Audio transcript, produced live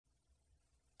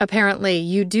Apparently,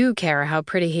 you do care how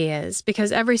pretty he is,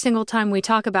 because every single time we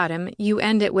talk about him, you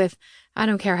end it with, I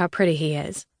don't care how pretty he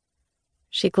is.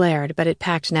 She glared, but it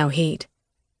packed no heat.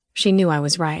 She knew I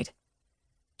was right.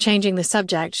 Changing the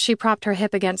subject, she propped her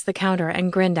hip against the counter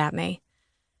and grinned at me.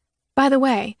 By the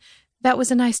way, that was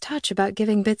a nice touch about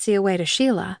giving Bitsy away to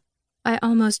Sheila. I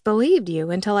almost believed you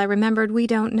until I remembered we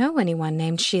don't know anyone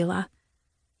named Sheila.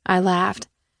 I laughed.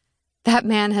 That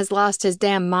man has lost his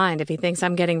damn mind if he thinks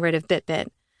I'm getting rid of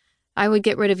Bit-Bit. I would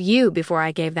get rid of you before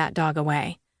I gave that dog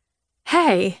away.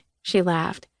 Hey, she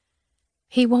laughed.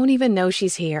 He won't even know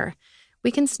she's here.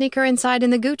 We can sneak her inside in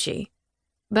the Gucci.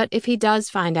 But if he does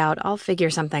find out, I'll figure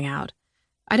something out.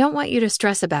 I don't want you to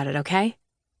stress about it, okay?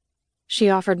 She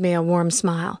offered me a warm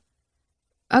smile.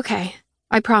 Okay,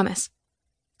 I promise.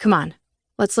 Come on,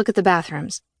 let's look at the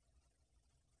bathrooms.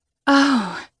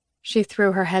 Oh, she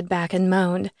threw her head back and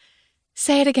moaned.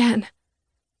 Say it again.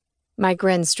 My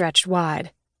grin stretched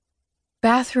wide.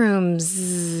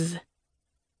 Bathrooms.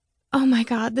 Oh my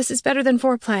God, this is better than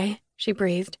foreplay, she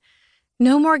breathed.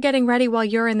 No more getting ready while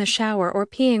you're in the shower or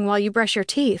peeing while you brush your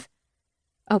teeth.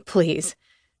 Oh, please,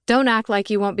 don't act like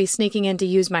you won't be sneaking in to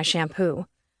use my shampoo.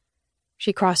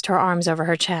 She crossed her arms over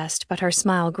her chest, but her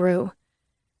smile grew.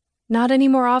 Not any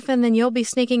more often than you'll be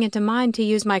sneaking into mine to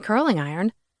use my curling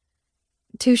iron.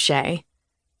 Touché.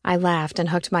 I laughed and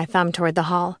hooked my thumb toward the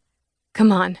hall.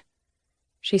 Come on.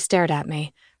 She stared at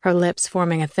me, her lips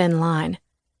forming a thin line.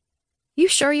 You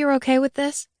sure you're okay with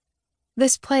this?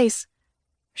 This place,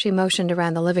 she motioned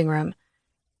around the living room.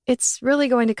 It's really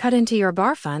going to cut into your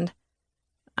bar fund.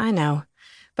 I know,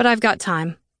 but I've got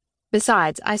time.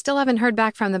 Besides, I still haven't heard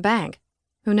back from the bank.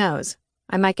 Who knows?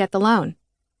 I might get the loan.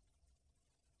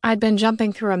 I'd been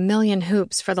jumping through a million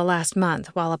hoops for the last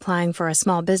month while applying for a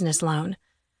small business loan.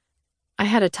 I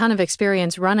had a ton of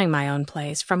experience running my own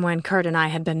place from when Kurt and I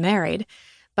had been married,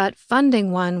 but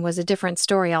funding one was a different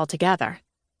story altogether.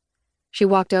 She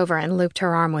walked over and looped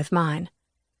her arm with mine.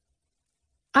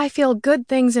 I feel good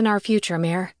things in our future,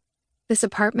 Mir. This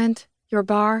apartment, your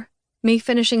bar, me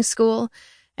finishing school,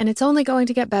 and it's only going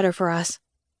to get better for us.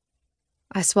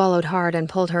 I swallowed hard and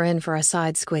pulled her in for a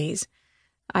side squeeze.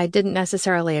 I didn't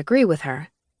necessarily agree with her,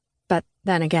 but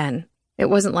then again, it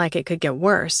wasn't like it could get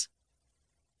worse.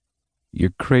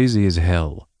 You're crazy as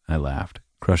hell, I laughed,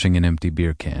 crushing an empty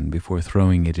beer can before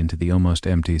throwing it into the almost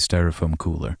empty styrofoam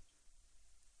cooler.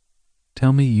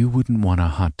 Tell me you wouldn't want a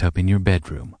hot tub in your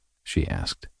bedroom, she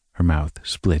asked, her mouth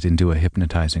split into a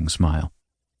hypnotizing smile.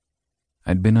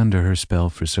 I'd been under her spell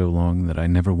for so long that I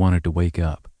never wanted to wake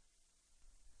up.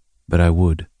 But I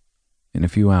would, in a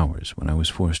few hours when I was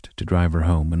forced to drive her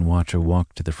home and watch her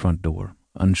walk to the front door,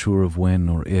 unsure of when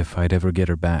or if I'd ever get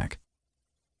her back.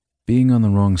 Being on the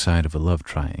wrong side of a love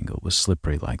triangle was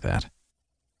slippery like that.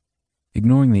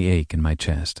 Ignoring the ache in my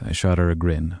chest, I shot her a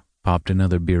grin, popped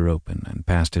another beer open, and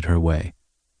passed it her way.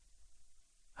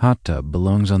 Hot tub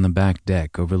belongs on the back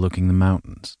deck overlooking the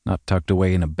mountains, not tucked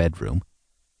away in a bedroom.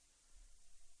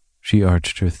 She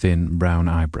arched her thin brown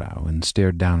eyebrow and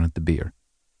stared down at the beer.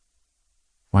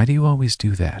 Why do you always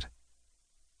do that?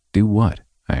 Do what?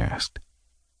 I asked.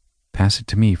 Pass it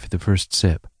to me for the first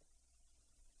sip.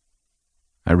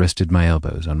 I rested my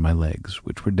elbows on my legs,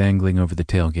 which were dangling over the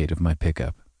tailgate of my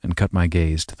pickup, and cut my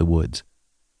gaze to the woods.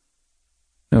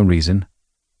 No reason.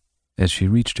 As she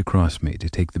reached across me to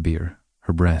take the beer,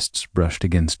 her breasts brushed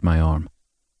against my arm.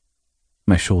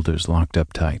 My shoulders locked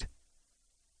up tight.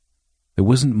 There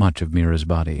wasn't much of Mira's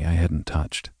body I hadn't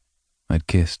touched. I'd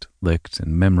kissed, licked,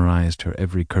 and memorized her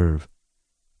every curve,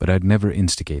 but I'd never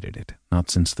instigated it, not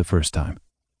since the first time.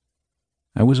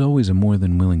 I was always a more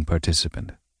than willing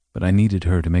participant, but I needed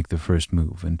her to make the first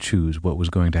move and choose what was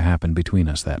going to happen between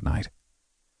us that night.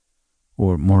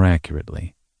 Or, more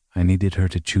accurately, I needed her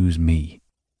to choose me.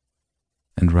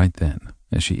 And right then,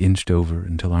 as she inched over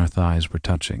until our thighs were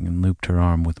touching and looped her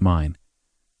arm with mine,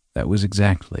 that was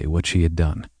exactly what she had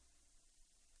done.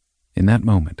 In that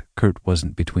moment, Kurt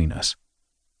wasn't between us.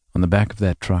 On the back of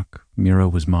that truck, Mira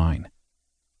was mine.